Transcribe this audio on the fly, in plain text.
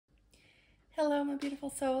Hello, my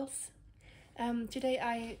beautiful souls. Today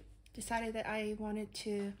I decided that I wanted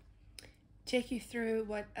to take you through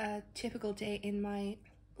what a typical day in my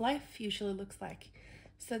life usually looks like.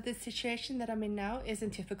 So the situation that I'm in now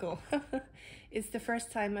isn't typical. It's the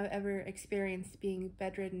first time I've ever experienced being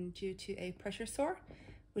bedridden due to a pressure sore,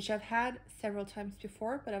 which I've had several times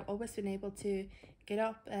before, but I've always been able to get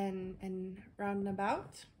up and round and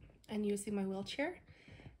about and using my wheelchair.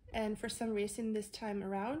 And for some reason this time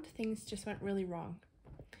around, things just went really wrong.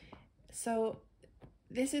 So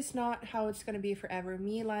this is not how it's going to be forever.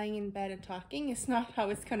 Me lying in bed and talking is not how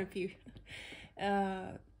it's going to be.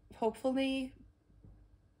 Hopefully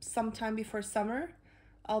sometime before summer,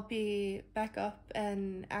 I'll be back up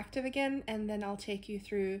and active again, and then I'll take you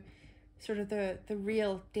through sort of the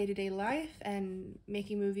real day-to-day life and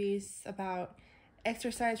making movies about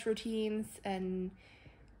exercise routines and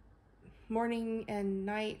morning and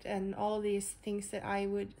night and all of these things that I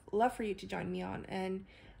would love for you to join me on. And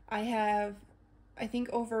I have, I think,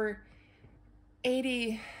 over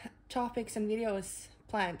 80 topics and videos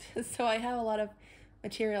planned, so I have a lot of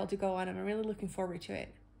material to go on, and I'm really looking forward to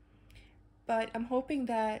it. But I'm hoping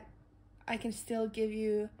that I can still give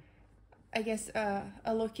you, I guess,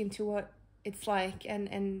 a look into what it's like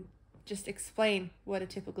and just explain what a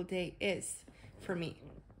typical day is for me.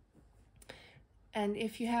 And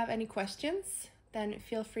if you have any questions, then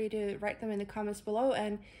feel free to write them in the comments below,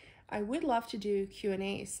 and I would love to do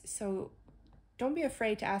Q&As, so don't be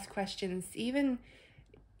afraid to ask questions, even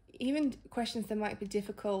questions that might be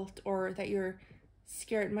difficult or that you're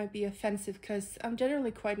scared might be offensive, because I'm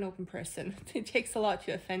generally quite an open person. It takes a lot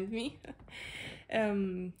to offend me.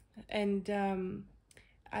 I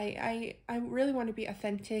really want to be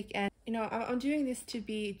authentic, and I'm doing this to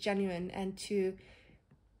be genuine and to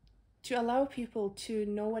allow people to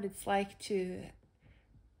know what it's like to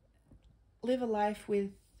live a life with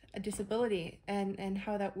a disability and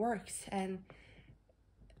how that works. And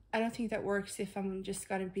I don't think that works if I'm just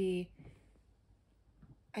gonna be,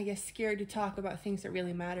 I guess, scared to talk about things that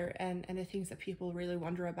really matter and the things that people really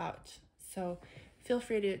wonder about. So feel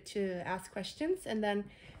free to ask questions, and then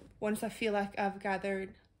once I feel like I've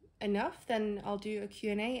gathered enough, then I'll do a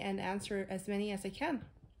Q&A and answer as many as I can.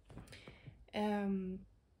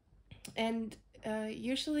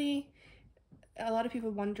 Usually a lot of people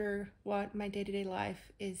wonder what my day-to-day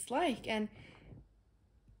life is like, and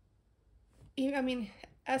I mean,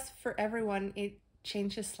 as for everyone, it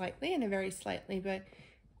changes slightly and very slightly, but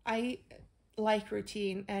I like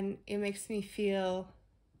routine, and it makes me feel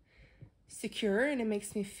secure, and it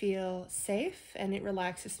makes me feel safe, and it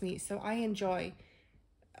relaxes me. So I enjoy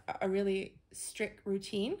a really strict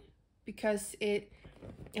routine because it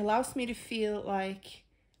allows me to feel like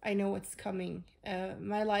I know what's coming.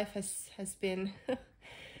 My life has been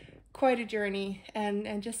quite a journey,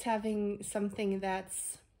 and just having something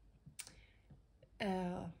that's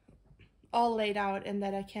all laid out and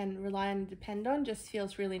that I can rely on and depend on just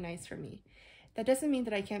feels really nice for me. That doesn't mean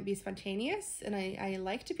that I can't be spontaneous, and I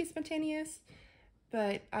like to be spontaneous,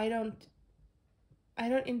 but I don't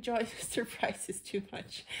enjoy surprises too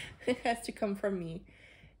much. It has to come from me.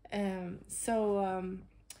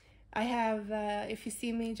 I have, if you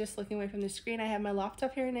see me just looking away from the screen, I have my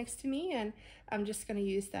laptop here next to me, and I'm just going to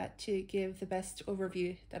use that to give the best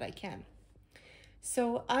overview that I can.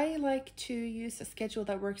 So I like to use a schedule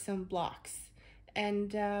that works on blocks.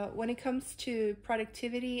 And when it comes to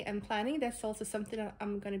productivity and planning, that's also something that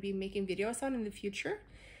I'm going to be making videos on in the future,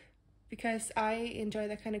 because I enjoy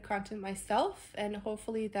that kind of content myself, and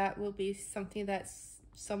hopefully that will be something that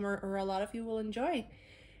some or a lot of you will enjoy.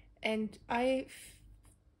 And I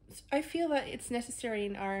feel that it's necessary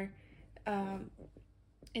in our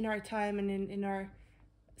time and in our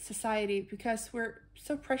society, because we're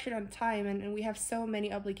so pressured on time, and we have so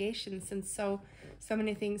many obligations and so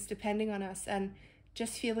many things depending on us, and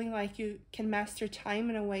just feeling like you can master time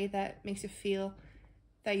in a way that makes you feel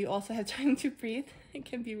that you also have time to breathe, it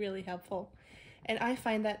can be really helpful. And I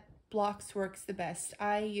find that blocks works the best.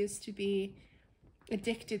 I used to be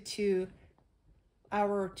addicted to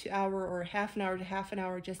hour to hour or half an hour to half an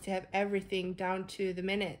hour just to have everything down to the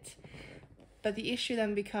minute. But the issue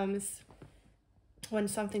then becomes when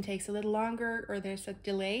something takes a little longer or there's a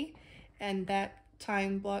delay, and that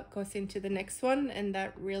time block goes into the next one, and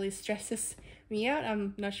that really stresses me out.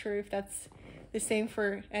 I'm not sure if that's the same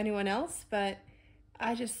for anyone else, but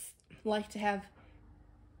I just like to have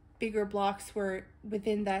bigger blocks where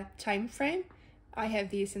within that time frame I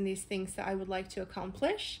have these and these things that I would like to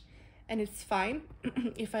accomplish. And it's fine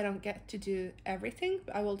if I don't get to do everything.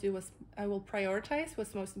 I will prioritize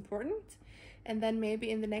what's most important, and then maybe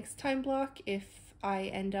in the next time block, if I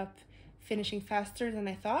end up finishing faster than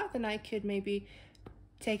I thought, then I could maybe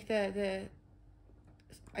take the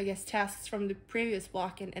I guess tasks from the previous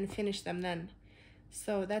block and finish them then.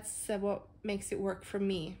 So that's what makes it work for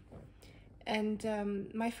me. And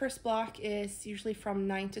my first block is usually from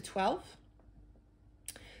 9 to 12.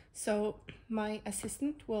 So my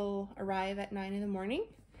assistant will arrive at 9 in the morning.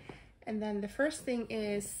 And then the first thing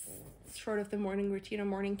is sort of the morning routine or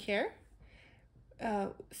morning care.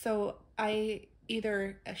 So I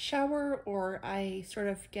either shower or I sort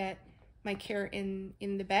of get my care in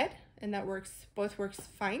the bed, and that both works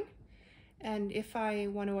fine. And if I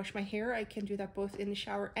want to wash my hair, I can do that both in the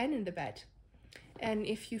shower and in the bed. And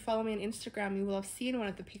if you follow me on Instagram, you will have seen one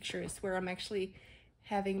of the pictures where I'm actually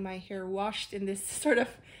having my hair washed in this sort of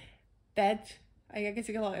bed, I guess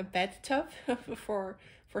you call it a bed tub for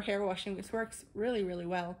hair washing, which works really, really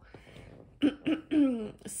well.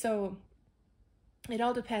 So it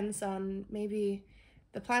all depends on maybe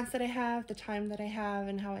the plans that I have, the time that I have,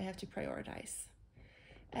 and how I have to prioritize.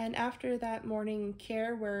 And after that morning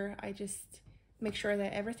care, where I just make sure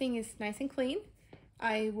that everything is nice and clean,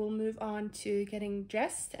 I will move on to getting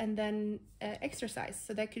dressed and then exercise.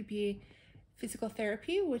 So that could be physical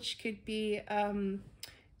therapy, which could be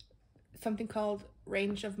something called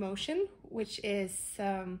range of motion, which is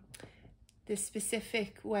this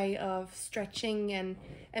specific way of stretching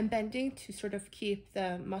and bending to sort of keep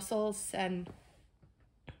the muscles and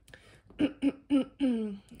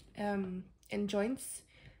joints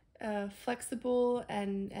flexible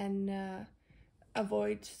and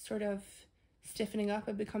avoid sort of stiffening up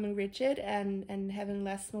and becoming rigid and having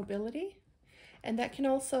less mobility. And that can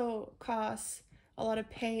also cause a lot of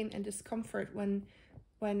pain and discomfort when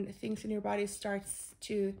things in your body starts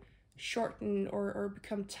to shorten or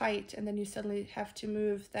become tight, and then you suddenly have to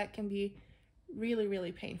move. That can be really,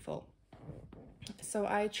 really painful. So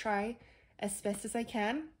I try as best as I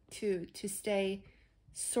can to stay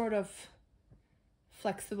sort of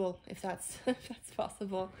flexible, if that's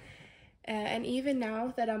possible. And even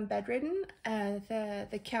now that I'm bedridden,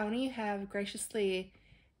 the county have graciously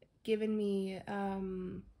given me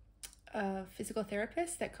a physical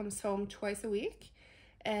therapist that comes home twice a week.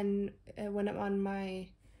 And when I'm on my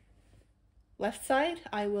left side,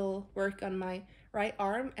 I will work on my right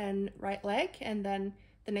arm and right leg. And then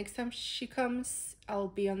the next time she comes, I'll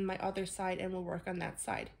be on my other side and we'll work on that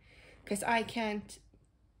side. Because I can't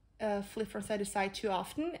flip from side to side too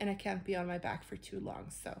often, and I can't be on my back for too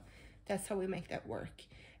long. So that's how we make that work.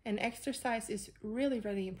 And exercise is really,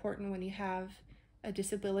 really important when you have a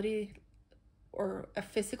disability or a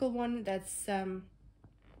physical one that's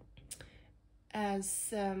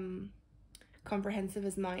as comprehensive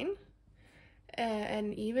as mine.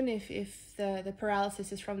 And even if the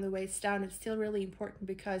paralysis is from the waist down, it's still really important,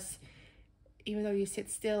 because even though you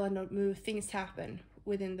sit still and don't move, things happen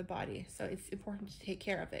within the body. So it's important to take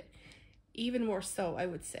care of it. Even more so, I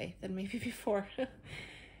would say, than maybe before.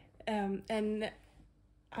 And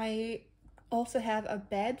I also have a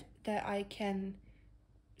bed that I can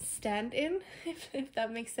stand in, if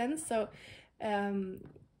that makes sense. So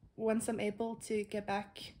once I'm able to get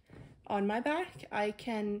back on my back, I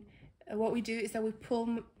can, what we do is that we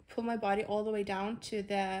pull my body all the way down to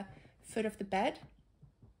the foot of the bed.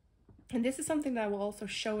 And this is something that I will also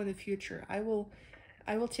show in the future. I will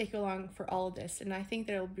take you along for all of this, and I think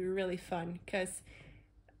that it'll be really fun, because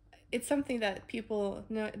it's something that people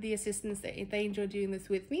know, the assistants, they enjoy doing this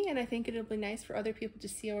with me, and I think it'll be nice for other people to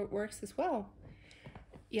see how it works as well.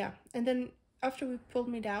 Yeah, and then after we pulled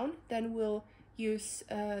me down, then we'll use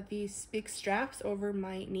these big straps over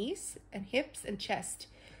my knees and hips and chest,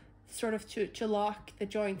 sort of to lock the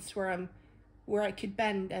joints where I could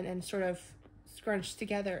bend and sort of scrunch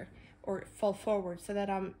together or fall forward, so that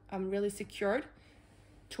I'm really secured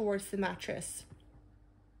towards the mattress.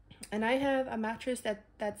 And I have a mattress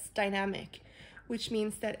that's dynamic, which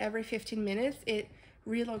means that every 15 minutes it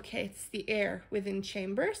relocates the air within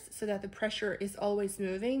chambers so that the pressure is always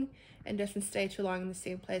moving and doesn't stay too long in the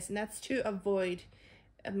same place. And that's to avoid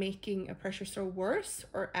making a pressure sore worse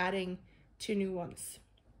or adding to new ones.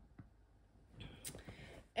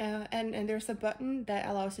 And there's a button that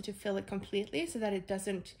allows you to fill it completely so that it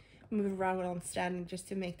doesn't move around while I'm standing, just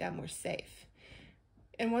to make that more safe.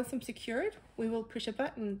 And once I'm secured, we will push a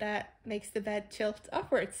button that makes the bed tilt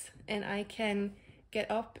upwards, and I can get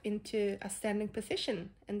up into a standing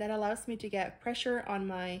position. And that allows me to get pressure on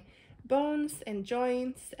my bones and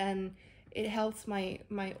joints, and it helps my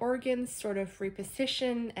organs sort of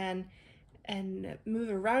reposition and move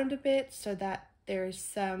around a bit, so that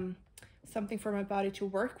there's something for my body to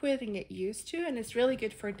work with and get used to. And it's really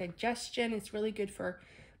good for digestion. It's really good for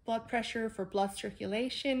blood pressure, for blood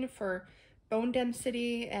circulation, for bone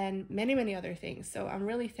density and many other things. So I'm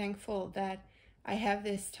really thankful that I have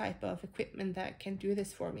this type of equipment that can do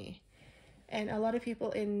this for me. And a lot of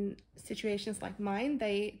people in situations like mine,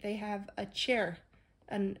 they have a chair,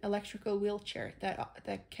 an electrical wheelchair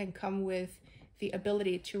that can come with the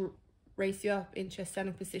ability to raise you up into a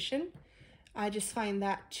standing position. I just find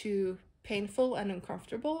that too painful and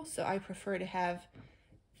uncomfortable, so I prefer to have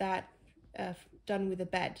that done with a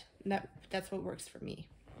bed. And that's what works for me.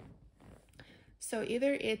 So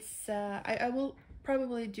either it's I will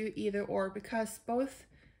probably do either or, because both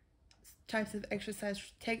types of exercise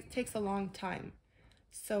takes a long time.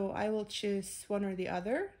 So I will choose one or the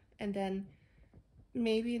other, and then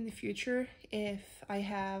maybe in the future, if I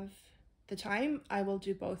have the time, I will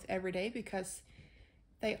do both every day, because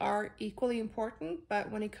they are equally important.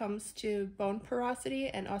 But when it comes to bone porosity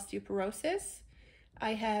and osteoporosis,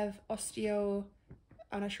 I have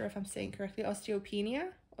I'm not sure if I'm saying correctly, osteopenia,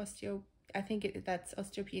 I think that's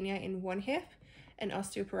osteopenia in one hip and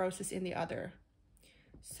osteoporosis in the other.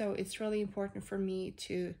 So it's really important for me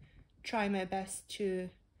to try my best to,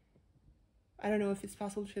 I don't know if it's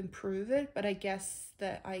possible to improve it, but I guess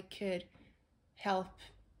that I could help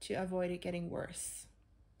to avoid it getting worse.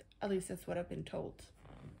 At least that's what I've been told.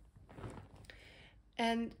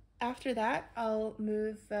 And after that, I'll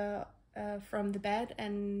move from the bed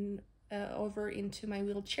and over into my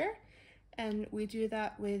wheelchair. And we do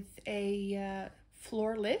that with a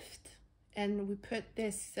floor lift. And we put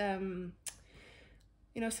this, some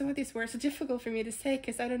of these words are difficult for me to say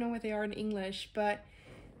because I don't know what they are in English, but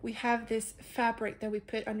we have this fabric that we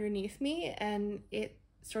put underneath me, and it's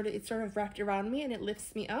sort of wrapped around me, and it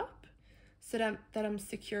lifts me up so that I'm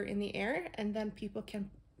secure in the air, and then people can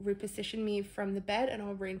reposition me from the bed and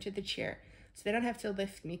over into the chair. So they don't have to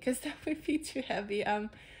lift me because that would be too heavy. I'm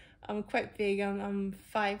quite big. I'm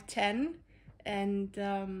 5'10" and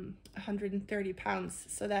 130 pounds.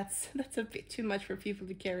 So that's a bit too much for people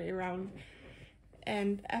to carry around.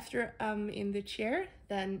 And after I'm in the chair,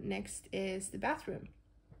 then next is the bathroom.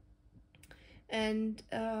 And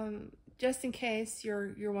just in case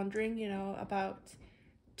you're wondering, about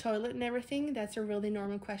toilet and everything, that's a really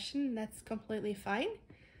normal question. That's completely fine.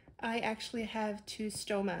 I actually have 2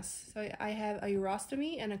 stomas. So I have a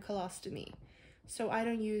urostomy and a colostomy. So I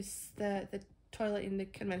don't use the toilet in the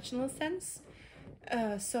conventional sense.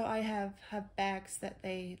 So I have bags that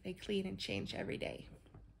they clean and change every day.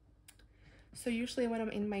 So usually when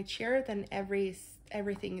I'm in my chair, then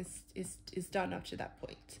everything is done up to that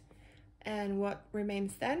point. And what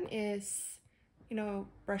remains then is,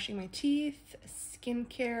 brushing my teeth,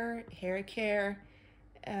 skincare, hair care,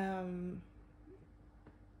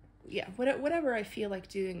 whatever I feel like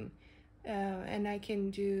doing. And I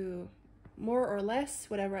can do more or less,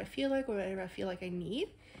 whatever I feel like, or whatever I feel like I need.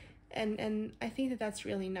 And I think that that's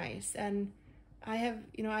really nice. And I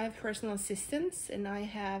have personal assistants, and I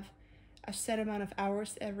have a set amount of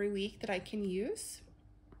hours every week that I can use.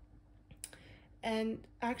 And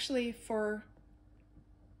actually, for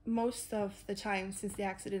most of the time since the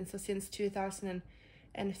accident, so since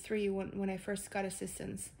 2003 when I first got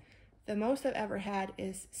assistance, the most I've ever had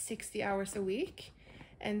is 60 hours a week.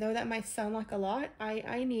 And though that might sound like a lot,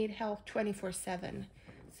 I need help 24/7.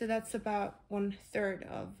 So that's about 1/3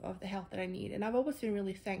 of the help that I need. And I've always been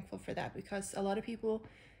really thankful for that, because a lot of people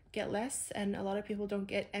get less and a lot of people don't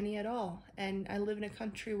get any at all. And I live in a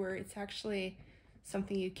country where it's actually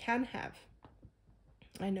something you can have.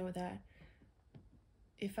 I know that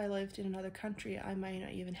if I lived in another country, I might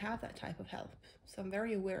not even have that type of help. So I'm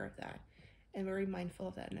very aware of that and very mindful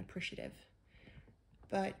of that and appreciative.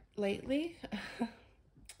 But lately,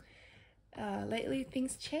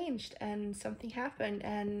 things changed and something happened,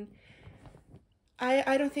 and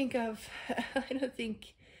I don't think I've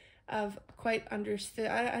quite understood.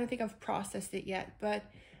 I don't think I've processed it yet, but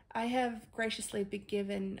I have graciously been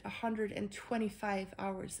given 125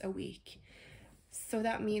 hours a week. So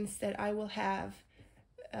that means that I will have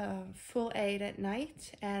full aid at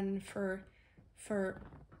night, and for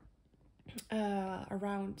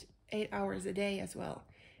around 8 hours a day as well.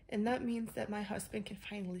 And that means that my husband can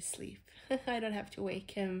finally sleep. I don't have to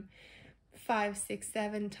wake him 5, 6,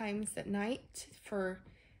 7 times at night for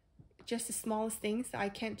just the smallest things that I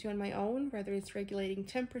can't do on my own, whether it's regulating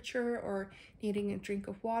temperature or needing a drink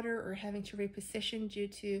of water or having to reposition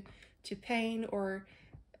due to pain, or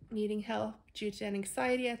needing help due to an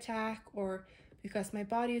anxiety attack, or because my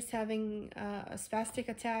body is having a spastic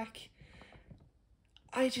attack.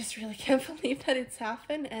 I just really can't believe that it's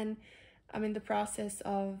happened, and I'm in the process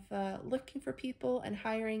of looking for people and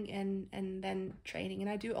hiring and then training, and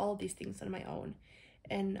I do all these things on my own,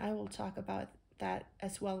 and I will talk about that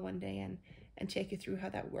as well one day, and take you through how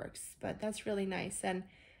that works. But that's really nice, and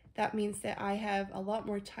that means that I have a lot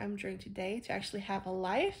more time during today to actually have a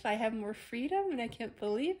life. I have more freedom, and I can't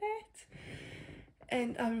believe it.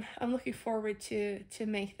 And I'm looking forward to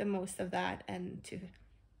make the most of that and to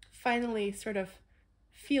finally sort of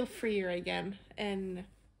feel freer again. And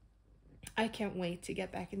I can't wait to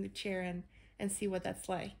get back in the chair and see what that's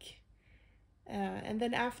like. And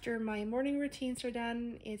then after my morning routines are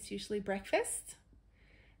done, it's usually breakfast.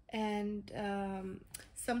 And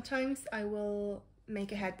sometimes I will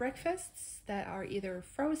make ahead breakfasts that are either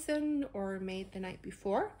frozen or made the night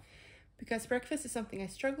before, because breakfast is something I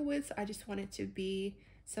struggle with. So I just want it to be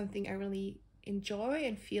something I really enjoy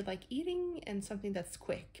and feel like eating, and something that's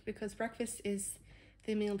quick, because breakfast is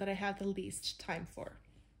the meal that I have the least time for.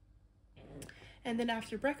 And then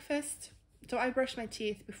after breakfast, so I brush my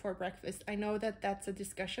teeth before breakfast. I know that that's a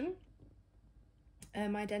discussion.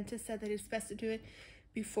 My dentist said that it's best to do it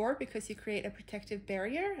before because you create a protective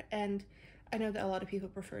barrier, and I know that a lot of people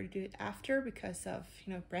prefer to do it after because of,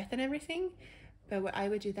 you know, breath and everything. But what I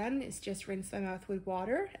would do then is just rinse my mouth with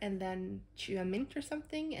water and then chew a mint or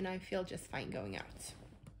something, and I feel just fine going out.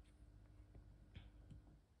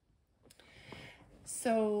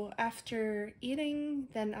 So after eating,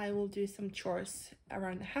 then I will do some chores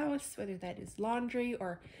around the house, whether that is laundry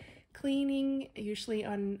or cleaning. Usually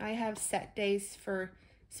I have set days for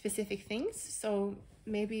specific things. So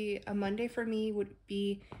maybe a Monday for me would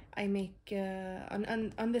be I make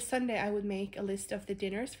on the Sunday I would make a list of the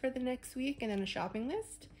dinners for the next week and then a shopping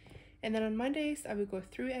list. And then on Mondays I would go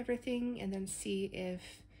through everything and then see if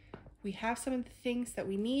we have some of the things that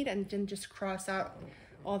we need, and then just cross out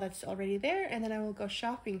all that's already there, and then I will go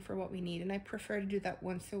shopping for what we need, and I prefer to do that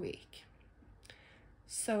once a week.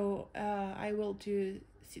 So I will do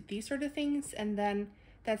these sort of things, and then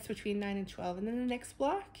that's between 9 and 12, and then the next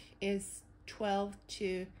block is 12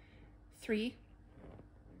 to 3,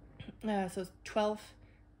 so 12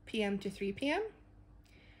 p.m. to 3 p.m.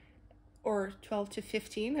 or 12 to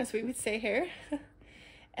 15 as we would say here.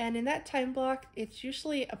 And in that time block, it's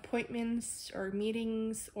usually appointments or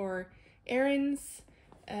meetings or errands.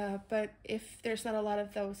 But if there's not a lot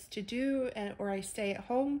of those to do, or I stay at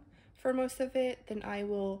home for most of it, then I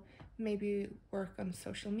will maybe work on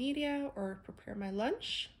social media or prepare my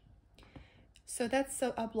lunch. So that's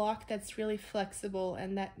a block that's really flexible,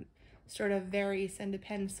 and that sort of varies and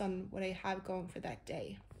depends on what I have going for that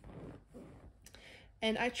day.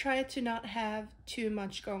 And I try to not have too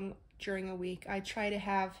much going during a week. I try to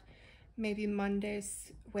have maybe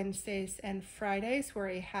Mondays, Wednesdays, and Fridays where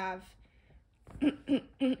I have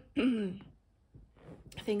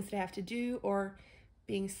things that I have to do, or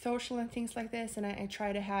being social and things like this. And I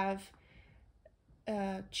try to have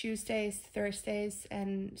Tuesdays, Thursdays,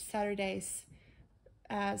 and Saturdays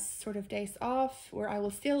as sort of days off, where I will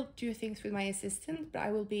still do things with my assistant, but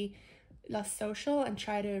I will be less social and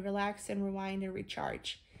try to relax and rewind and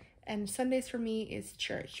recharge. And Sundays for me is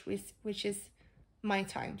church, which is my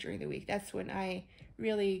time during the week. That's when I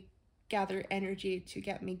really gather energy to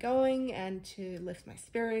get me going and to lift my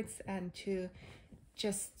spirits and to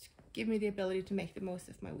just give me the ability to make the most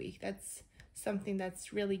of my week. That's something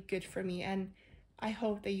that's really good for me, and I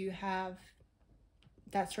hope that you have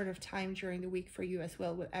that sort of time during the week for you as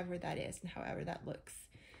well, whatever that is and however that looks,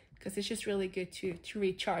 because it's just really good to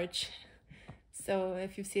recharge. So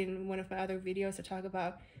if you've seen one of my other videos, I talk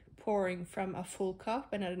about pouring from a full cup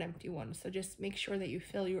and not an empty one. So just make sure that you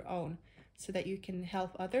fill your own so that you can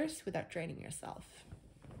help others without draining yourself.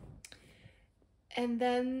 And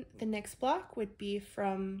then the next block would be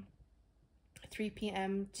from 3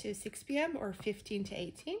 p.m. to 6 p.m. or 15 to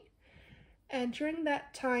 18. And during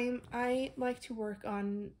that time, I like to work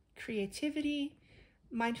on creativity,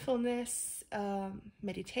 mindfulness,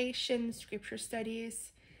 meditation, scripture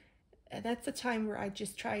studies. That's a time where I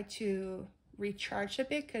just try to recharge a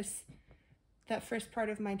bit, because that first part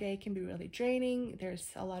of my day can be really draining. There's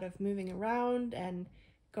a lot of moving around and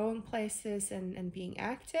going places and being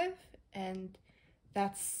active, and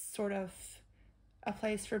that's sort of a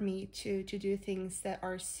place for me to do things that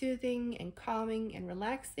are soothing and calming and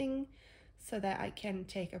relaxing, so that I can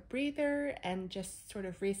take a breather and just sort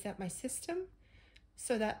of reset my system,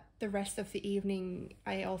 so that the rest of the evening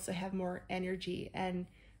I also have more energy and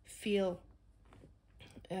feel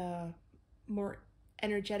more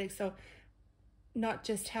energetic. So not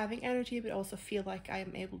just having energy, but also feel like I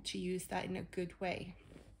am able to use that in a good way.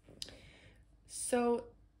 So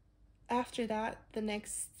after that, the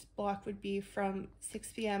next block would be from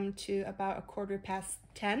 6 p.m. to about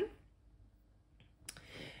 10:15.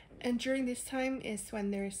 And during this time is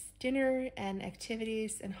when there's dinner and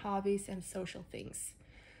activities and hobbies and social things.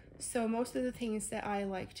 So most of the things that I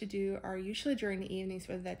like to do are usually during the evenings,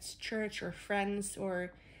 whether that's church or friends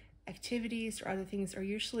or activities or other things are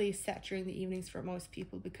usually set during the evenings for most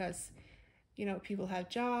people because, you know, people have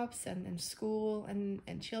jobs and school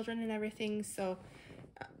and children and everything. So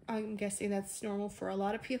I'm guessing that's normal for a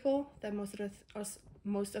lot of people, that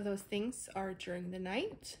most of those things are during the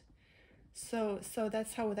night. So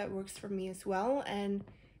that's how that works for me as well. And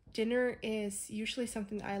dinner is usually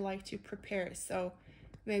something I like to prepare. So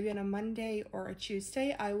maybe on a Monday or a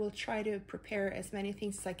Tuesday, I will try to prepare as many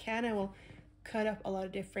things as I can. I will cut up a lot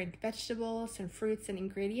of different vegetables and fruits and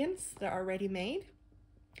ingredients that are already made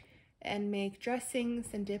and make dressings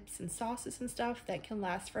and dips and sauces and stuff that can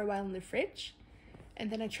last for a while in the fridge.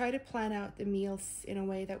 And then I try to plan out the meals in a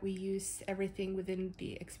way that we use everything within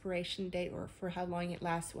the expiration date or for how long it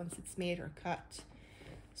lasts once it's made or cut.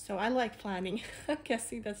 So I like planning. I'm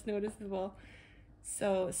guessing that's noticeable.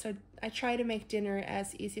 So I try to make dinner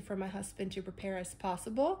as easy for my husband to prepare as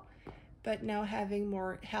possible, but now having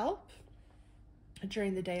more help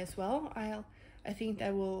during the day as well, I think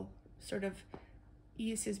that will sort of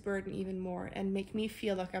ease his burden even more and make me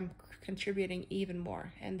feel like I'm contributing even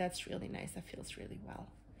more, and that's really nice. That feels really well.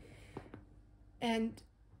 And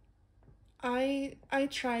I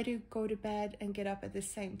try to go to bed and get up at the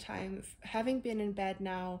same time. Having been in bed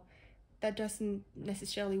now, that doesn't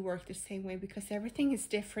necessarily work the same way because everything is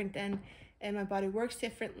different and my body works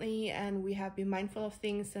differently, and we have to be mindful of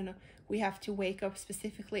things, and we have to wake up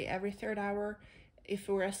specifically every third hour if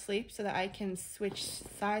we're asleep so that I can switch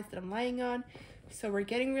sides that I'm lying on. So we're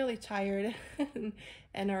getting really tired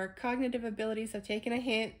and our cognitive abilities have taken a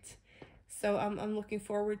hit. So I'm looking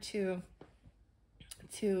forward to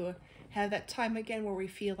have that time again where we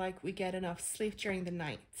feel like we get enough sleep during the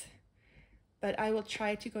night. But I will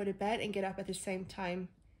try to go to bed and get up at the same time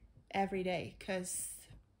every day, because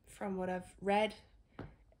from what I've read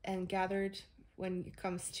and gathered, when it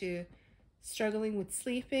comes to struggling with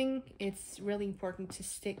sleeping, it's really important to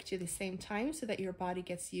stick to the same time so that your body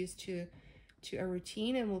gets used to a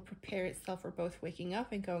routine and will prepare itself for both waking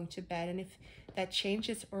up and going to bed. And if that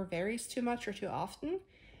changes or varies too much or too often,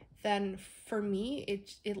 then for me,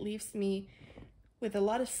 it leaves me with a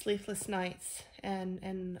lot of sleepless nights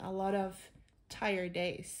and a lot of tired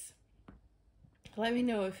days. Let me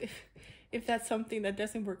know if that's something that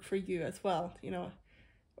doesn't work for you as well, you know,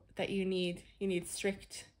 that you need a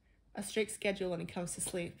strict schedule when it comes to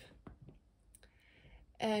sleep.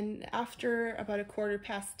 And after about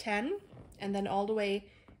 10:15, and then all the way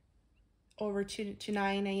over to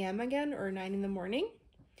 9 a.m. again, or 9 in the morning,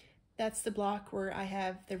 that's the block where I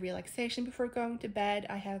have the relaxation before going to bed.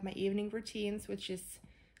 I have my evening routines, which is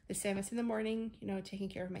the same as in the morning, you know, taking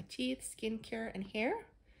care of my teeth, skincare, and hair.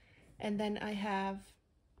 And then I have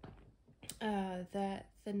the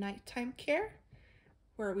nighttime care,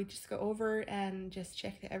 where we just go over and just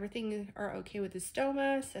check that everything are okay with the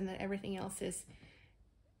stomas and that everything else is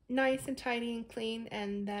nice and tidy and clean,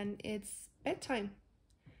 and then it's bedtime.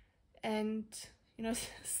 And you know,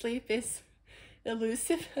 sleep is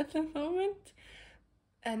elusive at the moment,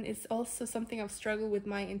 and it's also something I've struggled with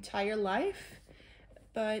my entire life.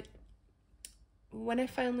 But when I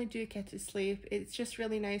finally do get to sleep, it's just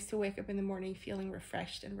really nice to wake up in the morning feeling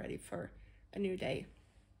refreshed and ready for a new day.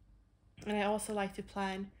 And I also like to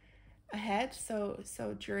plan ahead, so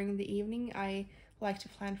during the evening I like to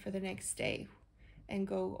plan for the next day and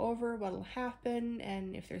go over what will happen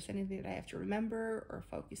and if there's anything that I have to remember or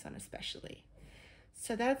focus on especially.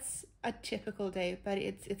 So that's a typical day, but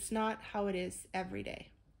it's not how it is every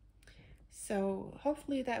day. So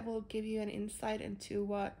hopefully that will give you an insight into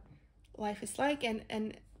what life is like,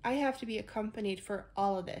 and I have to be accompanied for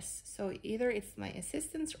all of this. So either it's my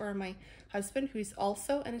assistant or my husband, who's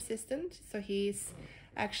also an assistant. So he's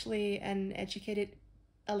actually an educated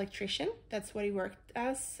electrician. That's what he worked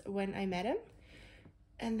as when I met him.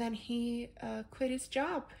 And then he quit his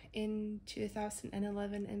job in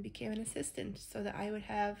 2011 and became an assistant so that I would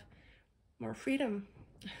have more freedom.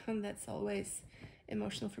 And that's always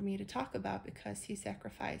emotional for me to talk about because he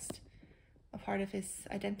sacrificed a part of his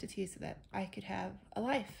identity so that I could have a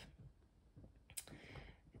life.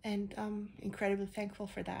 And I'm incredibly thankful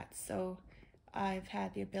for that. So I've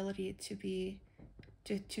had the ability to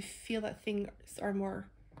feel that things are more,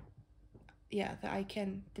 that I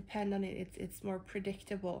can depend on it. It's more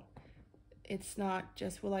predictable. It's not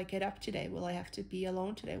just, will I get up today? Will I have to be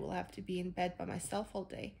alone today? Will I have to be in bed by myself all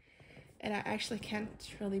day? And I actually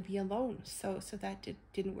can't really be alone. So that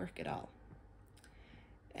didn't work at all.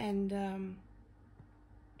 And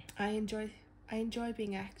I enjoy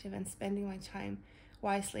being active and spending my time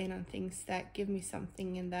wisely and on things that give me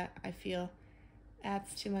something and that I feel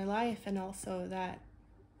adds to my life, and also that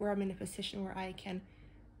where I'm in a position where I can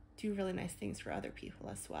do really nice things for other people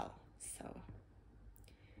as well. So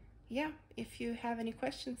yeah, if you have any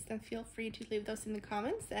questions, then feel free to leave those in the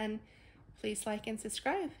comments, and please like and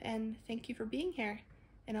subscribe, and thank you for being here,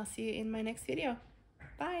 and I'll see you in my next video.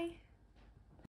 Bye.